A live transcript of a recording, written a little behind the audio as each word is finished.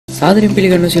සාදරයෙන්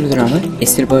පිළිගන්න සියලු දෙනාම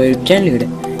SL Power YouTube channel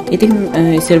එකට. ඉතින්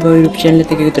SL Power YouTube channel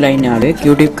එකත් එක්ක එකතුලා ඉන්න ආලේ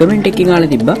YouTube comment එකකින් ආලා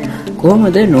තිබ්බා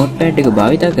කොහොමද notepad එක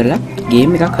භාවිත කරලා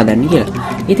game එකක් හදන්නේ කියලා.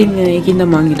 ඉතින් ඒකින්ද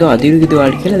මම හිතුවා අදිරුගිද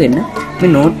ඔයාලට කියලා දෙන්න.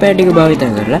 මේ notepad එක භාවිත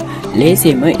කරලා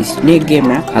ලේසියෙන්ම snake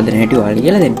game එකක් හදන්න හැටි ඔයාලට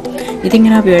කියලා දෙන්න. ඉතින්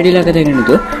එහෙනම් අපි වැඩිලා කතා කරන්නේ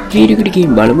නැතුව වීඩියෝ එකට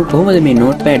ගිහින් බලමු කොහොමද මේ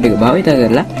notepad එක භාවිත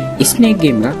කරලා snake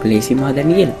game එකක් ලේසියෙන්ම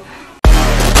හදන්නේ කියලා.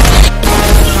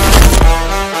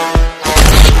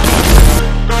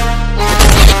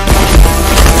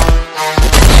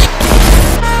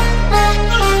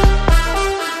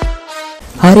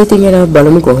 hari itin yana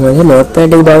බලමු කොහොමද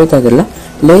notepad එක භාවිත කරලා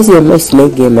ලේසියෙන්ම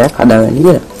snake game එකක් හදාගන්නේ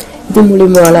කියලා. ඉතින්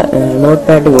මුලින්ම ඔයාලා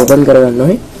notepad එක open කරගන්න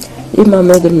ඕනේ. ඉතින් මම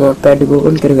මේ notepad එක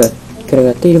open කරගත්තා.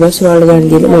 ඊට පස්සේ ඔයාලා ගන්න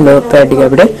තියෙන මේ notepad එක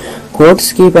අපිට codes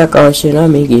කීපයක් අවශ්‍ය වෙනවා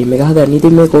මේ game එක හදන්න.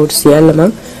 ඉතින් මේ codes සියල්ල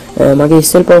මම මගේ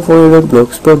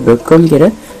slpov.blogspot.com කියන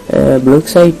blog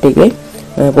site එකේ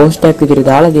post එකක් විදිහට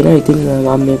දාලා දෙනවා. ඉතින්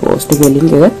මම මේ post එකේ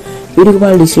link එක වීඩියෝ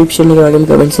වල description එකේ වගේම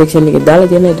comment section එකේ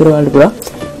දාලා දෙනවා. ඒතර ඔයාලට පුළුවන්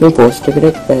මේ post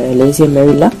එකට ලේසියෙන්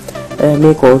ඇවිල්ලා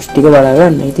මේ codes ටික බලා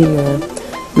ගන්න. ඉතින්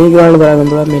මේක ඔයාලට බලා ගන්න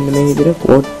පුළුවන් මෙන්න මේ විදිහට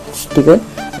codes ටික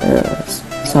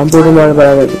සම්පූර්ණයෙන්ම ඔයාලට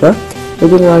බලා ගන්න පුළුවන්.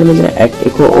 ඉතින් ඔයාලා මෙතන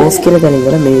echo os කියලා තැන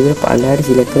ඉඳලා මේ විදිහට පල්ලෙහාට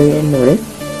select කරගෙන ඕනේ.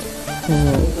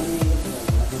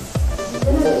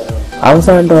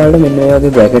 අවසානට ඔයාලට මෙන්න මේ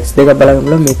වගේ brackets දෙකක් බලා ගන්න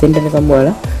පුළුවන්. මෙතෙන්ට එනකම්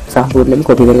ඔයාලා සම්පූර්ණයෙන්ම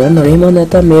copy කරගන්න ඕනේ. එහෙම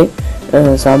නැත්නම් මේ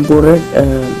සම්පූර්ණ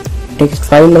text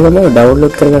file එකම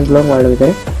download කරගන්න පුළුවන්. ඔයාලා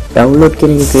මෙතන download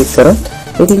කියන එක click කරොත්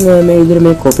ඉතින් මේ විදිහට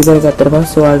මේ copy කරගත්තට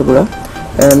පස්සේ ඔයාලට පුළුවන්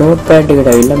notepad එකට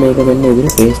ඇවිල්ලා මේක මෙන්න මේ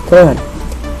විදිහට paste කරගන්න.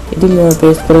 ඉතින්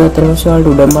paste කරගත්තට පස්සේ ඔයාලට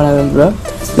උඩම බලා ගන්න පුළුවන්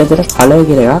මෙතන color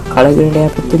කියලා එකක්. color කියන එක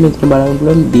පැත්තේ මෙතන බලන්න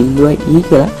පුළුවන් .E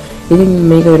කියලා. ඉතින්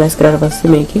මේක වෙනස් කරාට පස්සේ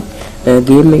මේකේ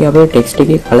game එකේ අපේ text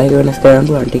එකේ color එක වෙනස් කරගන්න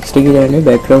පුළුවන්. text එකේ දාන්නේ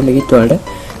background එකෙත් වලට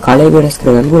color එක වෙනස්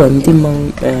කරගන්න පුළුවන්. ඉතින් මම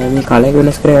මේ color එක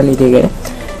වෙනස් කරගන්න ඉතින්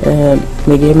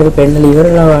මේ game එක පෙන්නලා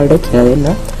ඉවරලා ඔයාලට කියලා දෙන්න.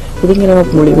 ඉතින් එනවා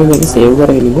මුලින්ම මේක save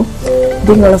කරගෙන ඉමු.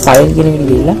 ඉතින් ඔයාලා file කියන එකට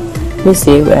ගිහලා මේ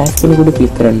save as කියන උඩ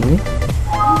click කරන්න ඕනේ.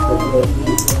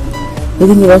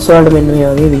 ඉතින් ඊට පස්සේ ඔයාලට මෙන්න මේ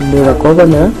වගේ window එකක් open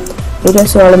වෙනවා. ඊට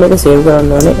පස්සේ ඔයාලා මේක save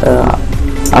කරන්න ඕනේ.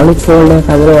 අලුත් folder එකක්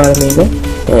හදලා ඔයාලා මේක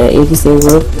ඒක save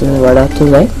කරොත් වඩාත්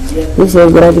හොඳයි. මේ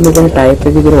save කරාදී මෙතන type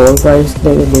එක විතර all files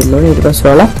දෙක දෙන්න ඕනේ. ඊට පස්සේ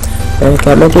ඔයාලා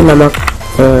කැමති නමක්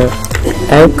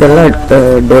type කරලා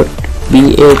 .bat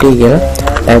කියලා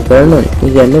type කරන්න ඕනේ. ඒ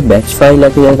කියන්නේ batch file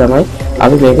එක කියලා තමයි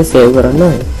අපි මේක save කරන්න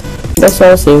ඕනේ. ඊට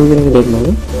පස්සේ save කරන එක දෙන්න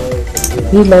ඕනේ.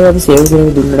 ඊළඟට අපි save කරන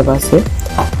එක දුන්නාට පස්සේ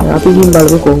අපි ගිහින්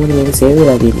බලමු කොහොමද මේක save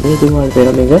වෙලා තියෙන්නේ. ඉතින් ඔයාලා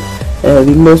පේනවා මේක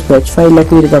Windows batch file එක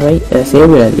විදිහට තමයි save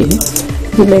වෙලා තියෙන්නේ.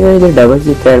 ඉතින් මේක විදිහට double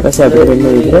click කරලා පස්සේ අපිට මෙන්න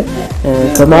මේ විදිහට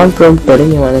command prompt වලින්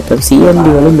එහෙම නැත්නම් CMD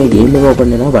වලින් මේ game එක open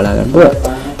වෙනවා බලා ගන්න පුළුවන්.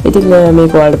 ඉතින්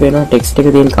මේක ඔයාලට පේනවා text එක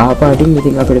තියෙන කහ පාටින්.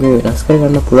 ඉතින් අපිට මේ වෙනස් කර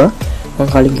ගන්න පුළුවන්. මම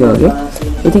කලින් කිව්වා වගේ.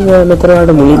 ඉතින් මෙතන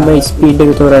ඔයාලට මුලින්ම speed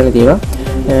එක තෝරන්න තියෙනවා.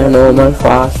 normal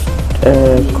fast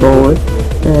scroll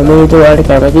මේ විදිහට ඔයාලට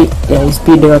කැමති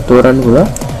speed එකක් තෝරන්න පුළුවන්.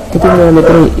 ඉතින්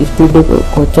මෙතන speed එක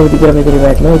කොච්චරද කියලා මෙතන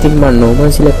වැටෙනවා. ඉතින් මම normal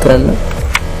select කරන්න.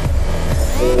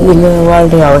 ඉතින්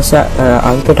ඔයාලට අවශ්‍ය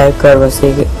අංක type කරලා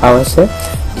පස්සේ අවශ්‍ය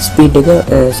speed එක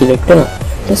select කරනවා.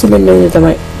 ඊට පස්සේ මෙන්න මේ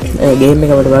තමයි game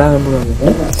එක අපිට බලා ගන්න පුළුවන්.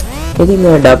 ඉතින්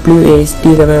WASD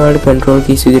තමයි ඔයාලට control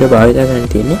keys විදිහට භාවිත කරන්න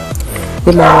තියෙන්නේ.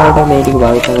 ඉතින් මම ඔයාලට මේ ටික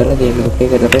භාවිත කරලා game එක play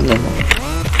කරලා පෙන්නන්නම්.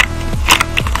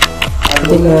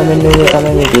 ඉතින් මෙන්න මේ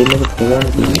තමයි මේ game එක play කරන්න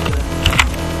තියෙන්නේ.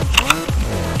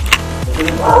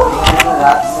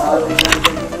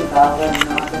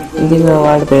 ඉතින්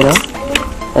ඔයාලට පේනවා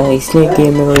snake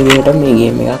game එක විදිහට මේ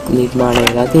game එකක් නිර්මාණය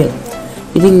වෙලා තියෙනවා.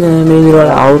 ඉතින් මේ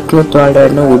විදිහට output වලට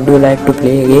වෙන would you like to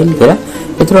play a game කියලා.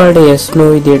 ඒතර වලට yes no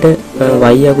විදිහට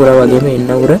y අකුර වගේම n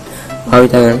අකුර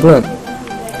භාවිත කරන්න පුළුවන්.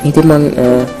 ඉතින් මම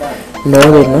no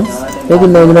දෙන්න. ඉතින්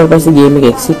no දෙනාට පස්සේ game එක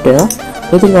exit වෙනවා.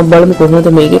 ඉතින් අපි බලමු කොහොමද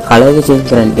මේකේ color එක change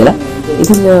කරන්න කියලා.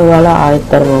 ඉතින් ඔයාලා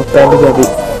ආයෙත් අර notepad එක අපි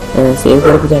save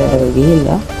කරපු තැනට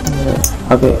ගිහිල්ලා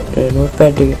අපේ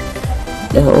notepad එක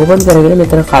open කරගෙන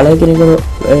මෙතන color කියන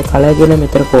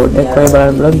මෙතන code එකක් වගේ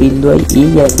බලන්න බලන්න .E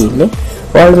කියලා තියෙන්නේ.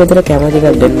 ඔයාලා මෙතන කැමති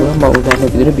එකක් දෙන්න ඕන. මම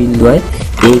උදාහරණයක් විදිහට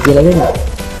 .A කියලා දෙන්න.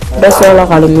 ඊට පස්සේ ඔයාලා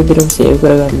කලින් විදිහට save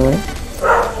කරගන්න ඕනේ.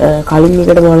 කලින්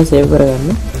එකටම ඔයාලා save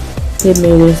කරගන්න. ඉතින්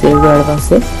මේ විදිහට save කරලා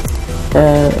පස්සේ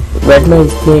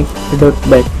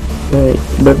wetmysnake.bat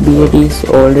is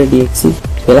already exist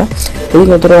කියලා. ඉතින්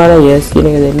මෙතන ඔයාලා yes කියන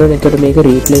එක දෙන්න ඕනේ. එතකොට මේක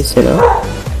replace වෙනවා.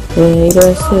 ඊට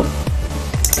පස්සේ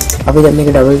අපි දැන් මේක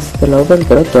double click කරලා open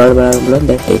කරොත් ඔයාලා බලන්න පුළුවන්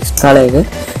දැන් text color එක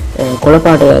කොළ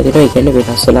පාට වෙලා තියෙනවා. ඒ කියන්නේ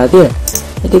වෙනස් වෙලා තියෙනවා.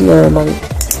 ඉතින් මම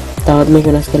තවත් මේක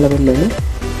වෙනස් කරලා බලන්න.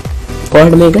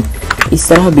 ඔයාලට මේක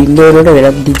ඉස්සරහ බිංදුව වලට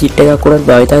වෙනත් digit එකක් උනත්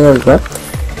භාවිත කරන්න පුළුවන්.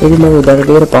 ඉතින් මම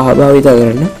උදාහරණයකට 5 භාවිත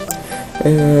කරන්න.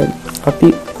 අපි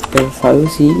file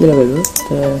C කියලා බලමු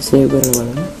save කරන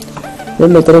බලමු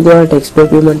දැන් මෙතන ගියා text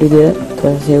document විදියට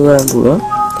save කරන්න පුළුවන්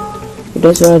ඊට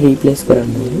පස්සේ replace කරන්න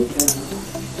ඕනේ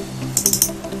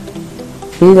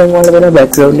මේ දැන් ඔයාලා බලන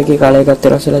background එකේ color එකත්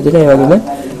වෙනස් වෙලා තියෙනවා ඒ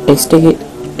වගේම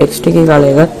text එකේ color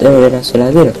එකත් වෙනස්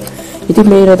වෙලා තියෙනවා ඉතින්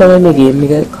මේක තමයි මේ game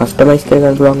එක customize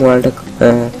කරගන්න පුළුවන් ඔයාලට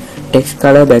text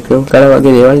color background color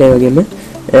වගේ දේවල් ඒ වගේම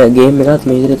game එකත්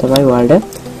මේ විදිහට තමයි ඔයාලට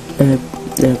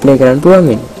play කරන්න පුළුවන්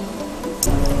වෙන්නේ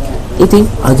ඉතින්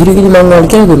අදිරියේදී මම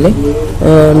ඔයාලට කියලා දුන්නේ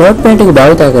notepad එක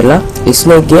භාවිත කරලා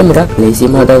slide game එකක්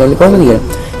ලේසියෙන්ම හදාගන්න කොහොමද කියලා.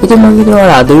 ඉතින් මම හිතුවා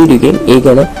ඔයාලා අද වීඩියෝ එකෙන් ඒ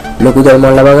ගැන ලොකු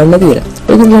දැනුමක් ලබා ගන්න කියලා.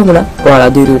 ඉතින් කොහොමද ඔයාලා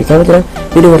අද වීඩියෝ එක කැමති නම්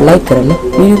වීඩියෝ එක like කරන්න,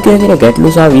 වීඩියෝ එකේ තියෙන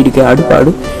ගැටලු සහ වීඩියෝ එකේ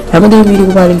අඩුපාඩු හැමදේම වීඩියෝ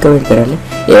එක පාලින් කමෙන්ට් කරන්න.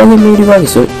 ඒ වගේම වීඩියෝ එක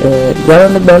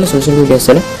යාළුවන්ට දාන්න social media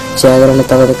වල share කරන්න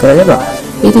තවද කරන්න එපා.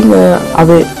 ඉතින්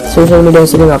අපේ social media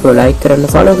වලින් අපිව like කරන්න,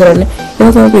 follow කරන්න. ඒ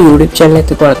වගේම අපේ YouTube channel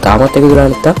එකත් ඔයාලා තාමත් එකතු කරලා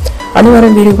නැත්නම්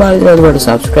අනිවාර්යෙන් වීඩියෝ පාලින් ඔයාලට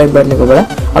subscribe button එක ඔබලා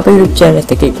අපේ YouTube channel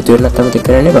එකත් එක්ක එකතු වෙන්න තමයි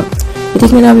කරන්න එපා.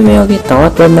 ඉතින් අපි මේ වගේ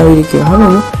තවත් වන්න වීඩියෝ එකක්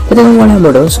හමුවෙමු. එතකොට ඔයාලා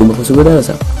හැමෝටම සුබ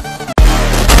දවසක්.